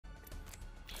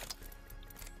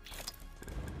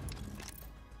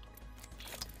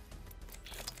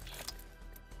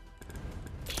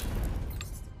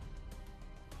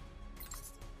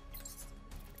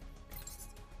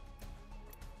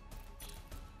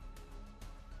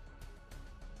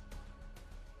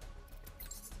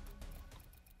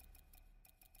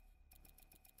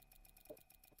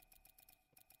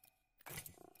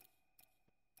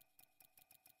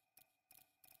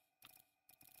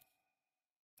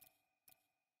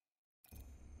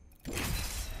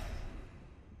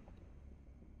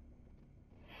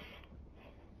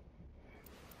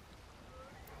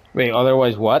Wait,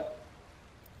 otherwise what?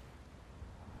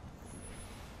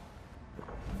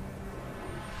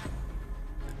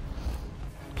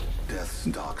 Death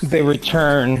stalks The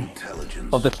return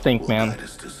intelligence of the Stink will Man. guide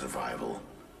us to survival.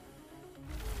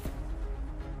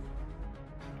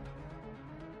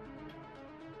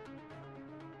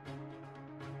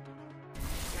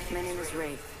 My name is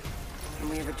Ray, and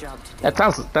we have a job to do.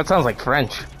 That sounds like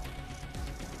French.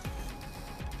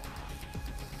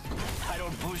 I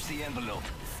don't push the envelope.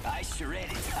 I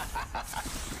shred it.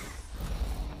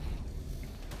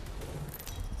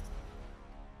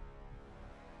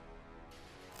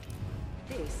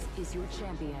 This is your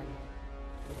champion.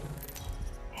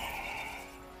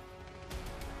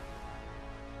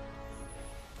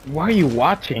 Why are you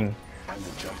watching? I'm the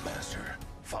jump master.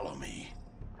 Follow me.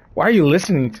 Why are you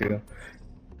listening to?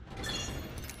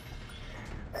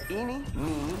 Eeny,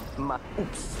 meeny, my.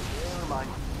 Oops. Never mind.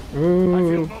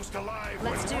 Ooh. Most alive.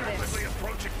 Let's do this.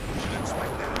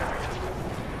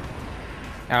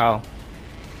 Oh.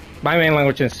 My main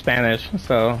language is Spanish,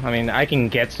 so I mean I can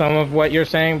get some of what you're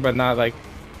saying, but not like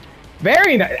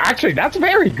actually that's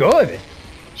very good.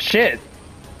 Shit.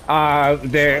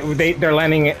 They're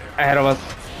landing ahead of us.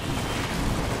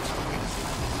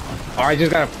 Oh, I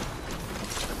just gotta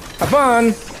have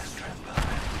fun.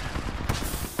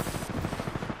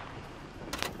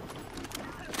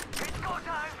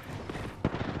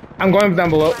 I'm going down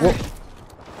below. Whoa.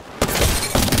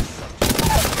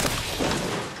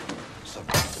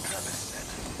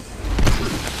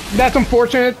 That's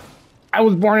unfortunate. I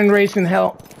was born and raised in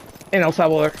hell in El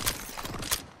Salvador.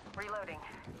 Reloading.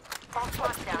 False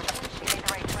lockdown. She made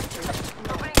the right choice.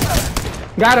 Opening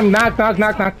up. Got him. Knock, knock,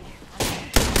 knock, knock.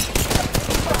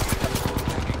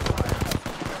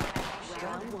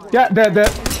 Yeah,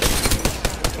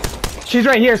 she's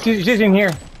right here. She's in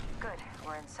here. Good.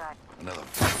 We're inside. Another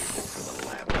for the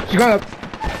lab. She's gonna.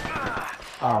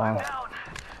 Oh,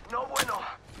 No bueno.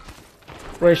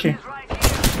 where is she?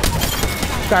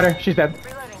 Got her. She's dead.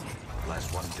 Reloading.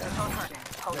 Last one down.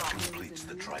 Hold That on. completes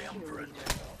the triumvirate.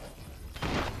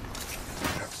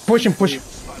 Pushing, pushing.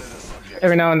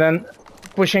 Every now and then,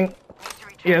 pushing.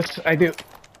 Yes, I do.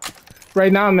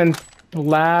 Right now I'm in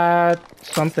plat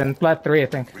something, plat 3, I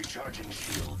think. Recharging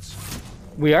shields.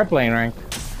 We are playing ranked.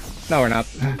 No, we're not.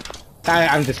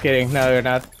 I'm just kidding. No, we're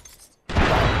not.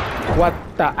 What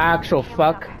the actual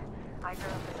fuck? I drove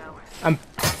the know.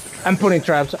 I'm putting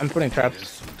traps. I'm putting There's traps.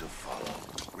 soon to follow.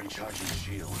 Recharging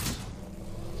shields.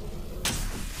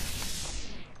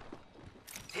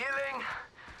 Healing.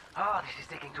 Oh, this is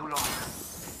taking too long.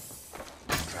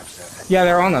 Trap set. Yeah,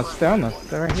 they're on us. They're on us.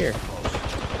 They're right here.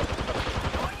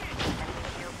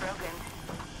 You're broken.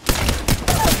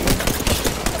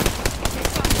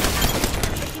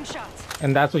 Taking shots.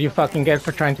 And that's what you fucking get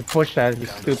for trying to push that, you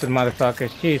stupid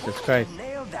motherfuckers. Jesus Christ.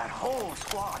 Nailed that whole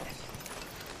squad.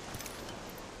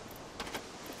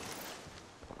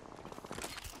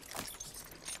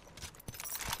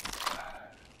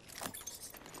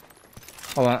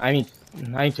 Hold on, I need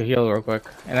to heal real quick.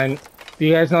 And then, do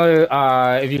you guys know?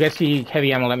 If you guys see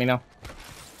heavy ammo, let me know.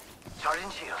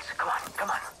 Sergeant Shields, come on, come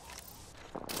on.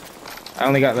 I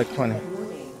only got like 20.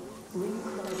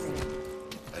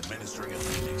 Administering a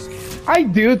Phoenix kit. I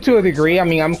do to a degree. I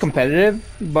mean, I'm competitive,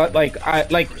 but like I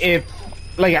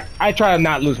try to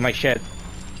not lose my shit.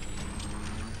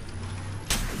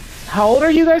 How old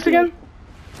are you guys again?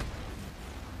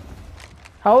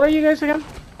 How old are you guys again?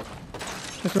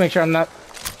 Just to make sure I'm not.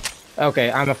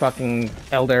 Okay, I'm a fucking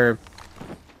elder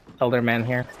man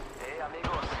here. Hey,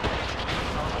 amigos.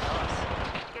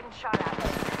 Getting shot at.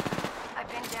 I've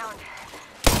been down.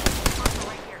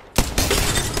 Right here.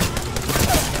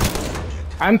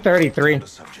 I'm 33. The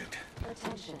subject.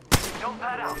 Attention. Don't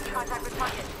pad out. Contact with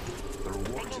target. The rewards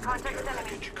Making in the contact care with enemy.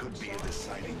 package could be a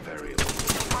deciding variable.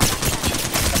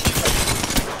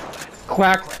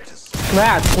 Clack,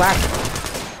 clack, clack.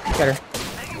 Get her.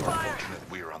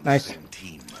 Fortunate we're on the Nice. same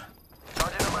team.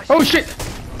 Sergeant on my Oh shit!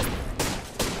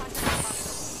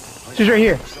 She's right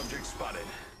here. Subject spotted.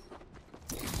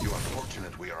 You are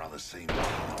fortunate we are on the same team.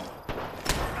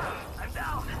 I'm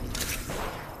down.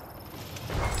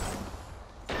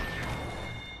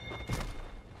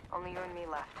 Only you and me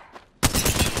left.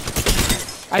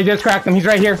 I just cracked him. He's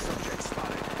right here. Subject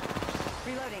spotted.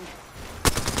 Reloading.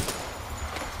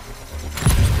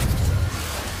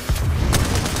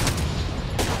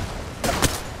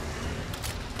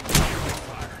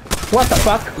 What the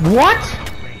fuck? What?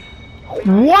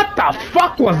 What the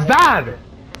fuck was that? Mention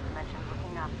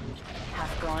looking up.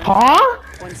 Half gone.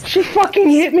 Huh? She fucking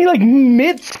hit me like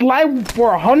mid-slide for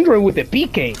 100 with the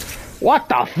PK. What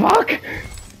the fuck? Got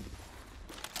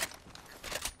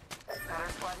our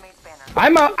squad mate's banner.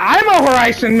 I'm a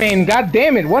Horizon main. God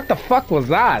damn it! What the fuck was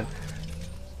that?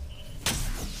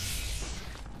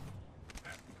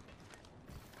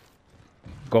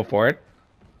 Go for it.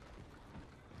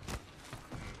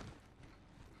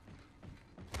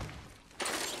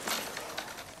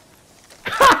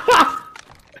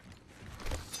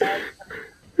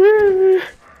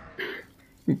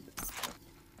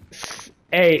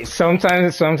 Hey,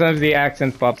 sometimes the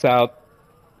accent pops out.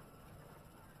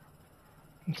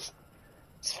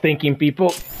 Thinking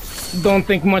people don't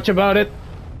think much about it.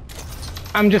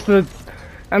 I'm just a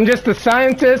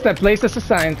scientist that plays as a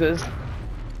scientist.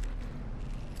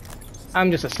 I'm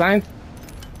just a scientist.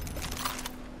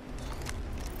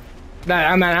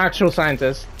 I'm an actual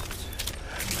scientist.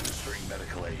 Administering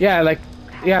medical aid. Yeah,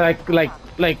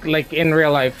 like in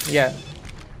real life. Yeah.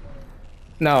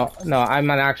 No,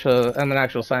 I'm an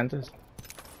actual scientist.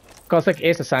 Caustic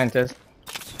is a scientist.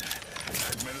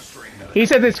 Administering medical He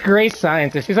said this great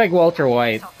scientist. He's like Walter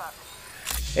White.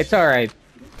 It's alright.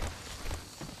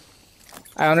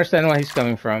 I understand where he's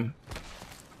coming from.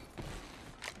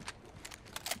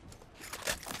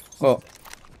 Oh.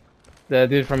 The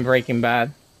dude from Breaking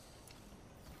Bad.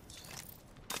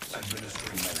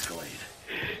 Administering medical aid.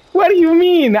 What do you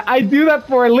mean? I do that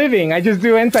for a living. I just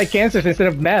do anti-cancers instead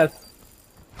of meth.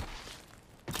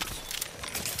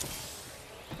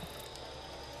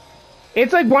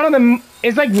 It's like one of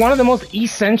the most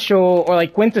essential or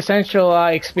like quintessential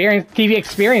TV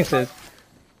experiences.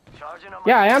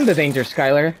 Yeah, I am the danger,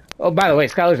 Skylar. Oh, by the way,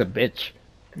 Skylar's a bitch.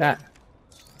 That.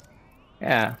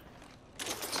 Yeah.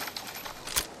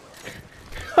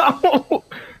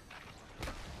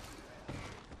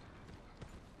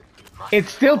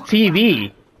 It's still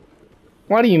TV.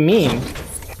 What do you mean?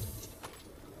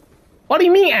 What do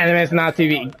you mean anime is not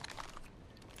TV?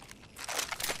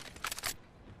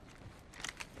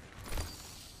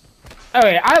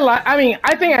 Okay,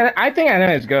 I think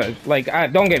anime is good. Like,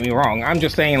 don't get me wrong. I'm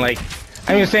just saying like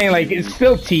it's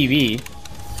still TV.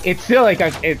 It's still like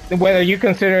whether you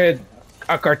consider it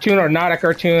a cartoon or not a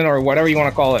cartoon or whatever you want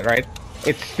to call it, right?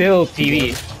 It's still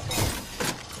TV.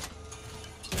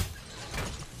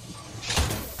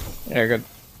 Yeah, good.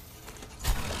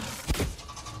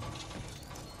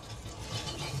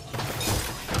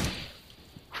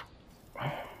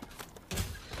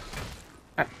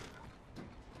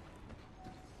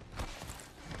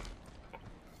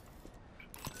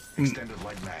 Extended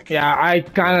light mag. Yeah, I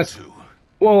kind of.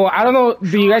 Well, I don't know.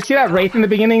 Do you guys see that Wraith in the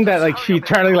beginning that like she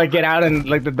tried to like get out and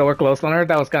like the door closed on her?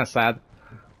 That was kind of sad.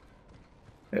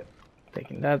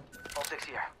 Taking that. Optics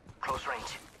here. Close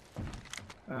range.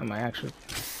 My actually.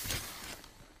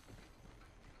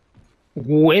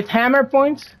 With hammer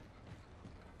points?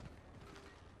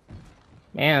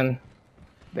 Man,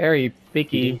 very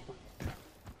picky.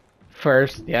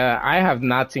 First, yeah, I have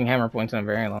not seen hammer points in a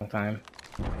very long time.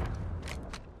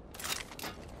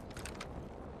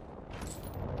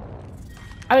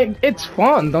 It's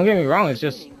fun, don't get me wrong, it's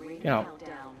just, you know.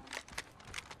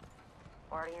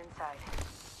 Already inside.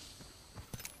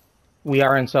 We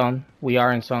are in zone. We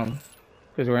are in zone.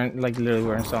 Because we're in, like, literally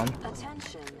we're in zone.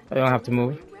 I don't have to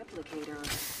move.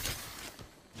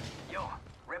 Yo,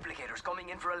 replicators coming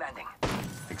in for a landing.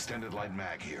 Extended light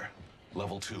mag here.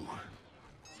 Level 2.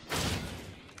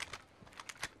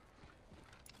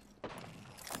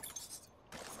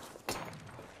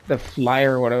 The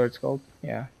flyer, whatever it's called.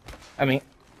 Yeah. I mean...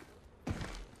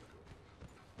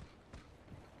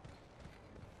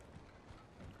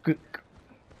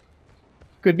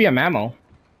 Could be a mammal.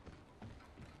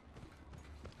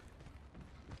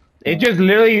 It just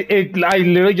literally, I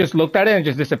literally just looked at it and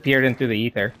just disappeared into the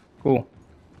ether. Cool.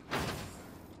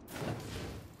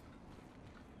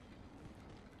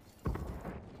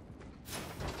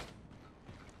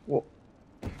 Whoa.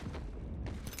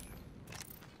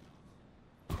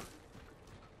 Do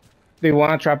you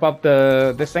want to trap up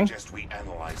this thing? Suggest we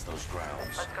analyze those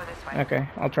grounds. Let's go this way. Okay,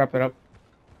 I'll trap it up.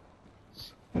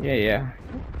 Yeah.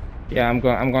 Yeah, I'm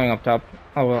going up top.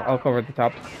 I'll cover the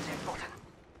top.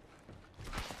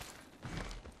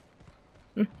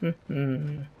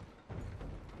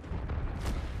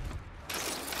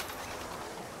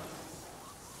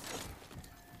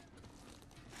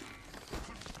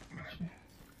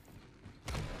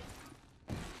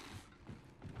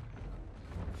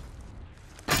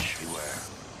 Beware.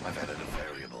 I've added a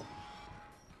variable.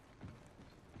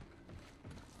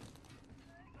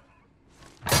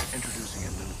 Introducing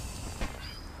a new.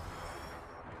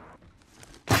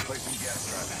 Placing gas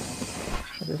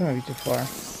trap. This might be too far.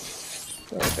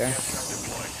 Go right there. Gas trap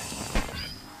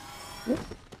deployed.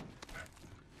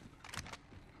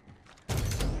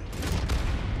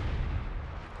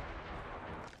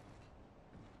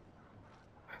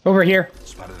 Over here.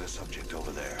 Spotted a subject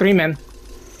over there. 3 men.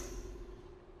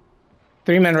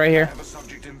 3 men right I here. have a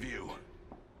subject in view.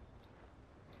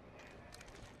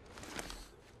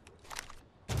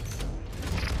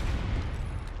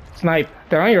 Snipe.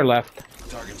 They're on your left.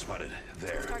 Target spotted.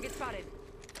 There. Target spotted.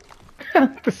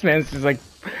 This man's just like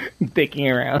dicking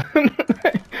around.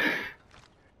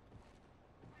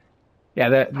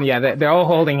 they're all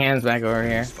holding hands back over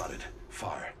here. Spotted.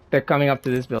 Far. They're coming up to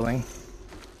this building.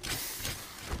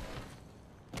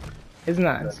 It's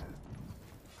nice.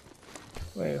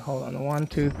 Wait, hold on. 1,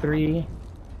 2, 3.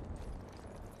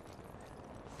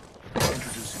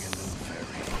 Introducing a new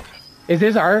ferry. Is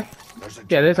this ours? There's a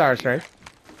Yeah, this is ours, right?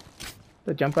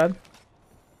 The jump pad?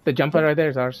 The jump pad right there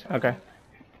is ours. Okay.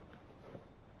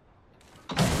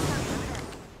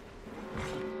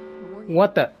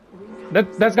 What the?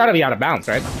 That's gotta be out of bounds,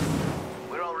 right?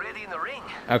 We're already in the ring.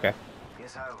 Okay.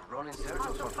 Guess how running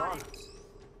circles for fun.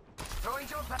 Throwing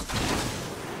jump pad.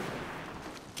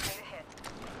 Made a hit.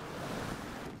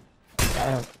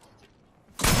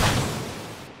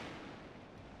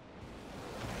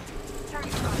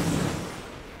 Target spotted.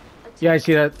 Yeah, I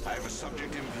see that. I have a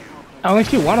subject in view. I only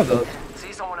see one of those.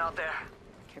 See someone out there.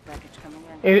 Care package coming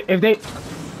in. If they...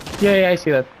 Yeah, I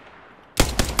see that.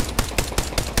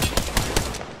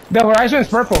 The horizon is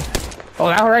purple. Oh,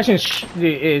 that horizon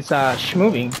is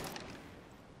moving.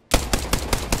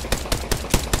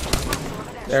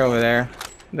 They're over there.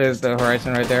 There's the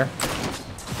horizon right there.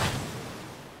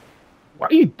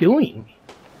 What are you doing?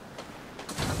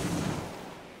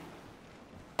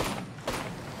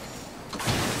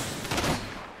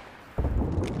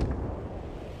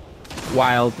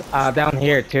 Wild. Down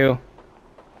here too.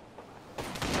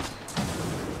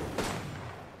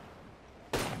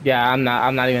 Yeah, I'm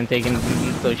not even taking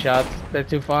those shots. They're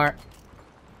too far.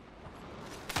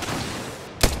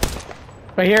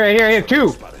 Right here, 2.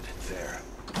 Spotted. There.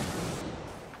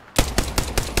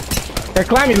 They're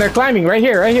climbing, right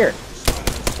here.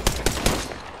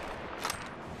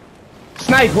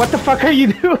 Snipe, what the fuck are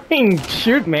you doing?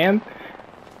 Shoot, man.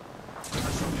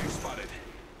 Subject spotted.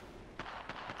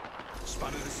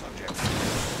 Spotted a subject.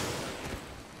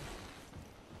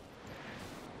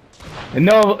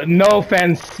 No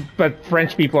offense, but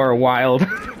French people are wild.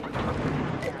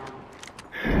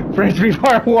 French people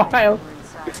are wild.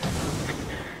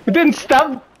 Then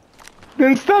stop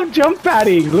jump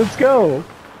padding. Let's go.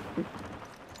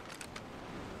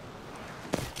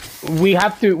 We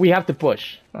have to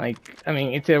push. Like, I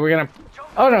mean, we're gonna.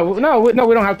 Oh no, we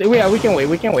don't have to. Yeah, we can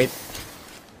wait.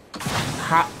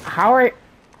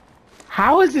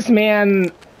 How is this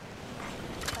man?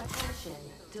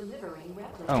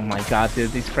 Oh my god,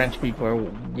 dude, these French people are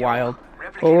wild.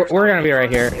 Well, we're gonna be right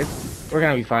here. We're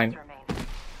gonna be fine.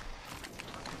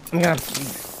 I'm gonna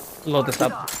load this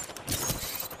up.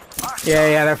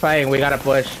 Yeah, they're fighting. We gotta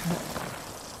push.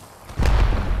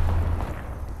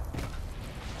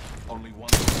 Only one.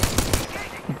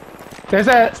 There's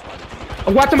a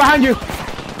Watson behind you.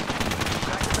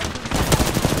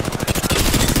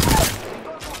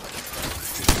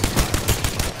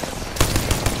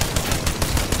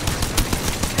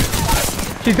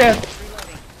 She's dead.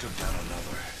 Took down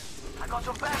another. I got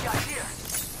some bad guys here.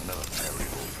 Another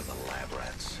variable for the lab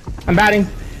rats. I'm batting.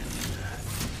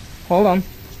 Hold on.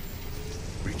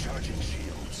 Recharging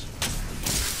shields.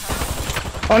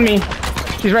 On me.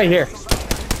 She's right here.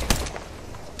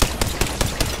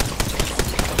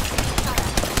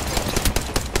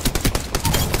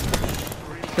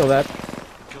 Kill that.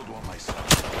 Killed one myself.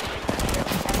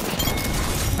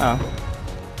 Oh.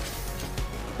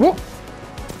 Whoop.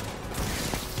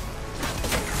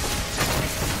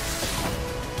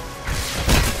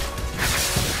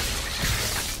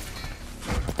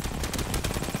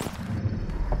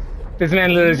 This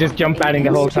man literally just jumped batting the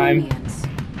whole time.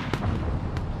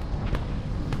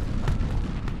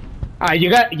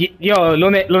 Yo,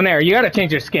 Lunaire, you gotta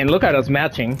change your skin. Look at us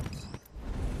matching.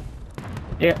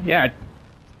 Yeah.